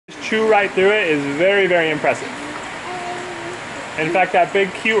chew right through it is very, very impressive. In fact, that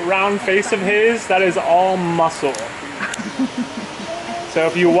big, cute, round face of his, that is all muscle. So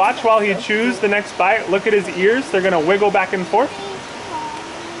if you watch while he chews the next bite, look at his ears. They're going to wiggle back and forth.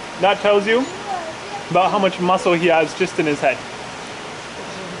 That tells you about how much muscle he has just in his head.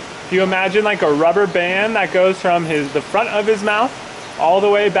 If you imagine like a rubber band that goes from the front of his mouth all the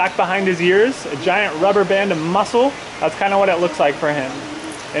way back behind his ears, a giant rubber band of muscle, that's kind of what it looks like for him.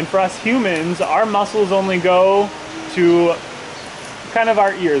 And for us humans, our muscles only go to kind of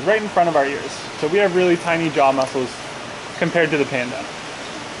our ears, right in front of our ears. So we have really tiny jaw muscles compared to the panda.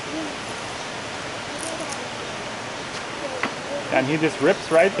 And he just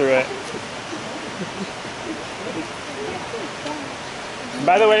rips right through it.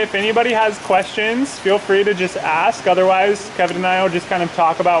 By the way, if anybody has questions, feel free to just ask. Otherwise, Kevin and I will just kind of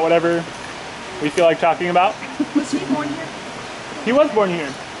talk about whatever we feel like talking about. Was he born here? He was born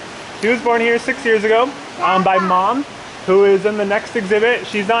here. He was born here 6 years ago by Mom, who is in the next exhibit.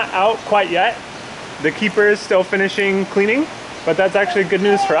 She's not out quite yet. The keeper is still finishing cleaning, but that's actually good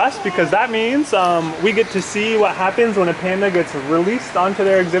news for us because that means we get to see what happens when a panda gets released onto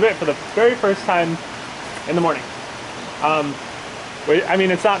their exhibit for the very first time in the morning. I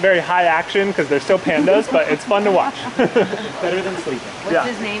mean, it's not very high action because they're still pandas, but it's fun to watch. Better than sleeping. What's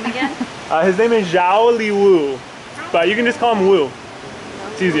his name again? His name is Xiao Liwu, but you can just call him Wu.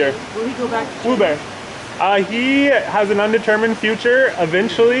 It's easier. Will he go back to Wu Bear. He has an undetermined future.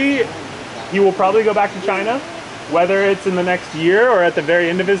 Eventually, he will probably go back to China. Whether it's in the next year or at the very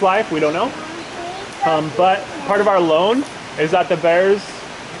end of his life, we don't know. But part of our loan is that the bears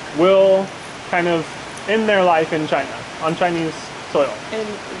will kind of end their life in China, on Chinese soil. And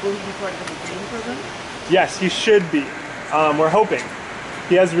will he be part of the breeding program? Yes, he should be. We're hoping.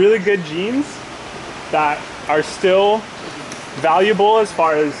 He has really good genes that are still valuable as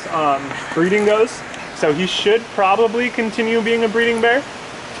far as breeding goes. So he should probably continue being a breeding bear.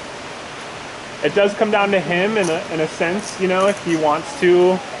 It does come down to him in a sense, you know, if he wants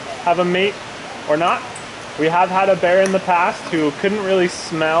to have a mate or not. We have had a bear in the past who couldn't really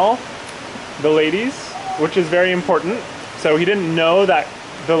smell the ladies, which is very important. So he didn't know that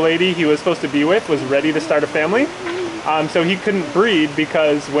the lady he was supposed to be with was ready to start a family. So he couldn't breed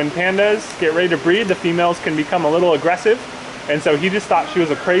because when pandas get ready to breed, the females can become a little aggressive. And so he just thought she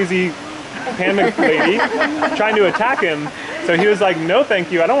was a crazy panda lady trying to attack him. So he was like, no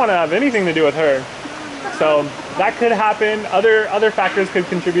thank you, I don't want to have anything to do with her. So that could happen. Other factors could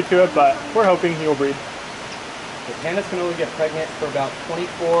contribute to it, but we're hoping he will breed. The pandas can only get pregnant for about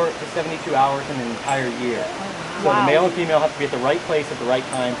 24 to 72 hours in an entire year. So the male and female have to be at the right place at the right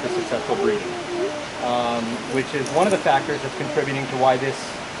time for successful breeding, which is one of the factors that's contributing to why this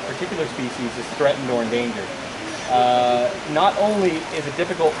particular species is threatened or endangered. Not only is it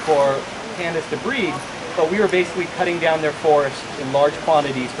difficult for pandas to breed, but we were basically cutting down their forests in large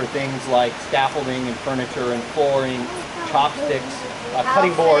quantities for things like scaffolding and furniture and flooring, chopsticks,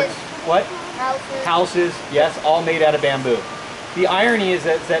 cutting boards. What? Houses, yes, all made out of bamboo. The irony is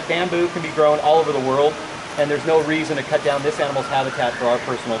that bamboo can be grown all over the world, and there's no reason to cut down this animal's habitat for our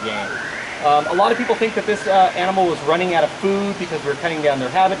personal gain. A lot of people think that this animal was running out of food because we were cutting down their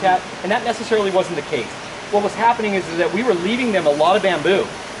habitat, and that necessarily wasn't the case. What was happening is that we were leaving them a lot of bamboo.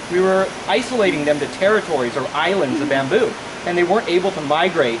 We were isolating them to territories or islands of bamboo, and they weren't able to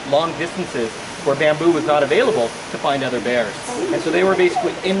migrate long distances where bamboo was not available to find other bears. And so they were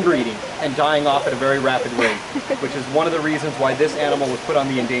basically inbreeding and dying off at a very rapid rate, which is one of the reasons why this animal was put on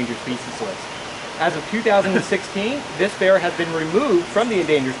the endangered species list. As of 2016, this bear has been removed from the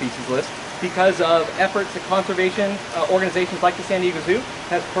endangered species list because of efforts that conservation organizations like the San Diego Zoo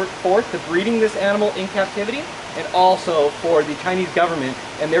has put forth to breeding this animal in captivity, and also for the Chinese government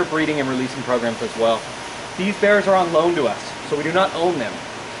and their breeding and releasing programs as well. These bears are on loan to us, so we do not own them.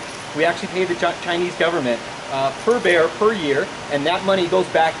 We actually pay the Chinese government per bear per year, and that money goes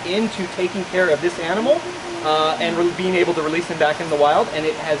back into taking care of this animal and being able to release them back into the wild, and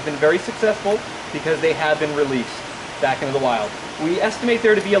it has been very successful because they have been released back into the wild. We estimate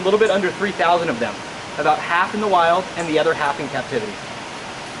there to be a little bit under 3,000 of them, about half in the wild and the other half in captivity.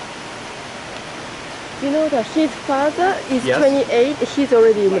 You know that his father is 28, he's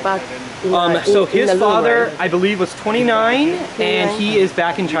already in the back. So his father, I believe, was 29, and he is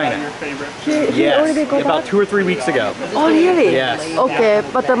back in China. He already got about back? 2 or 3 weeks ago. Oh really? Yes. Okay,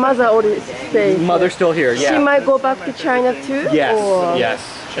 but the mother already stayed. Mother's still here, yeah. She might go back to China too? Yes, or? yes.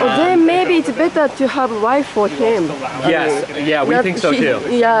 Then maybe it's better to have a wife for him. Yes, yeah, we Not think so he- too.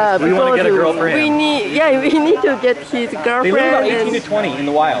 Yeah, We wanna get a girl for him. We need to get his girlfriend. They live about 18 and- to 20 in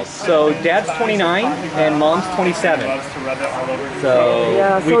the wild. So dad's 29 and mom's 27. Loves to rub it all over. So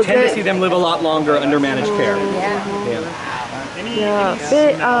Yeah, we so tend to they- see them live a lot longer under managed care. Yeah. Yeah,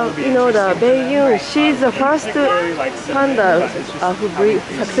 the Beiyun, she's the first panda who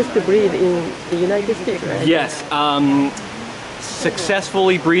success to breed in the United States, right? Yes,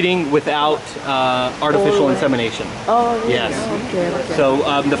 successfully breeding without artificial insemination. Oh, Yes. Okay.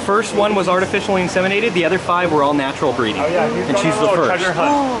 So the first one was artificially inseminated. The other 5 were all natural breeding, and she's the first. Treasure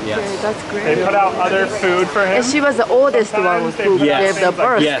hunt. Oh, okay, Yes. that's great. They put out other food for him. And she was the oldest one who Yes. gave the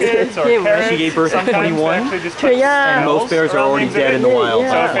birth Yes. to him, right? She gave birth at 21. Yeah. And most bears are already dead in the wild.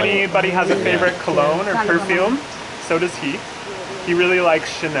 Yeah. So if anybody has a favorite cologne or perfume, so does he. He really likes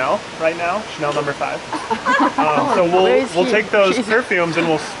Chanel right now, Chanel number 5. So Where is we'll he? take those perfumes and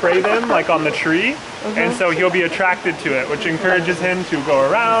we'll spray them like on the tree, and so he'll be attracted to it, which encourages him to go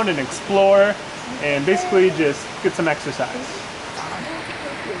around and explore and basically just get some exercise.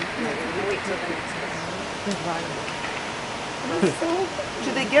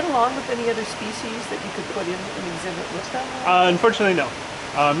 Do they get along with any other species that you could put in an exhibit with them? Unfortunately, no.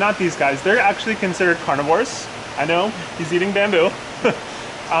 Not these guys. They're actually considered carnivores. I know, he's eating bamboo.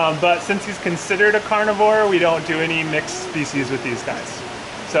 But since he's considered a carnivore, we don't do any mixed species with these guys.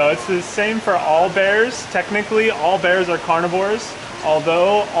 So it's the same for all bears. Technically, all bears are carnivores,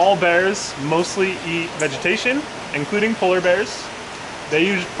 although all bears mostly eat vegetation, including polar bears.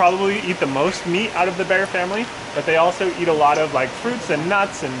 They probably eat the most meat out of the bear family, but they also eat a lot of like fruits and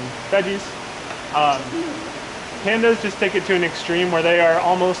nuts and veggies. Pandas just take it to an extreme where they are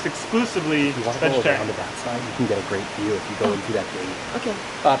almost exclusively If you want to go vegetarian. around to that side, you can get a great view if you go into that gate. Okay.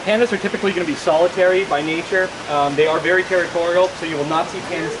 Pandas are typically going to be solitary by nature. They are very territorial, so you will not see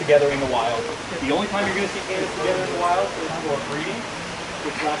pandas together in the wild. The only time you're going to see pandas together in the wild is for breeding,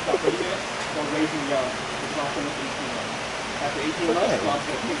 which lasts about 30 minutes, or raising young, which lasts almost 18 months. After 18 months, mom's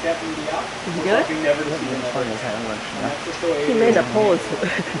going to kick that baby out. Is it good? You never to see them ever again. And that's just the way He it made is. a pose.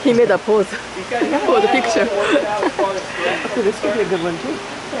 He made a pose These guys are for the picture. ordered out as far as threat. Okay, this could be a good one too.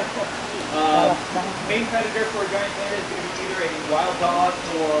 Main predator for a giant panda is going to be either a wild dog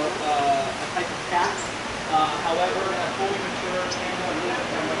or a type of cat. However, a fully mature panda, a little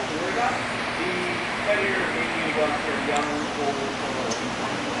bit more mature, the predator may be go after young, old, or a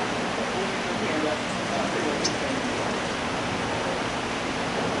fully mature panda.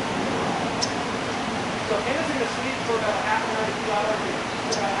 So pandas are going to sleep for about half an hour to 2 hours.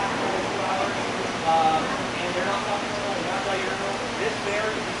 For about half an hour to 2 hours. And they're not nocturnal, they're not diurnal. This bear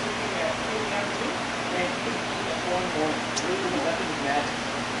is sleeping at 2 in the afternoon and he's sleeping at 4 in the morning. Really, the method is magic.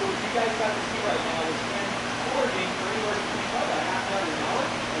 So what you guys got to see right now is him foraging for anywhere between about a half an hour to an hour,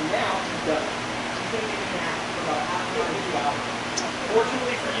 and now he's done. He's going to take a nap for about half an hour to 2 hours.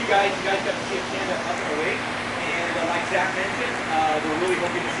 Fortunately for you guys got to see a panda up and awake, and like Zack mentioned, we're really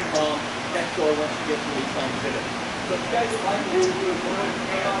hoping to see mom next door once she gets released on exhibit. So if you guys would like to do a photo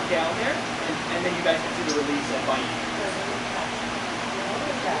down there, and then you guys can see the release at Bayou.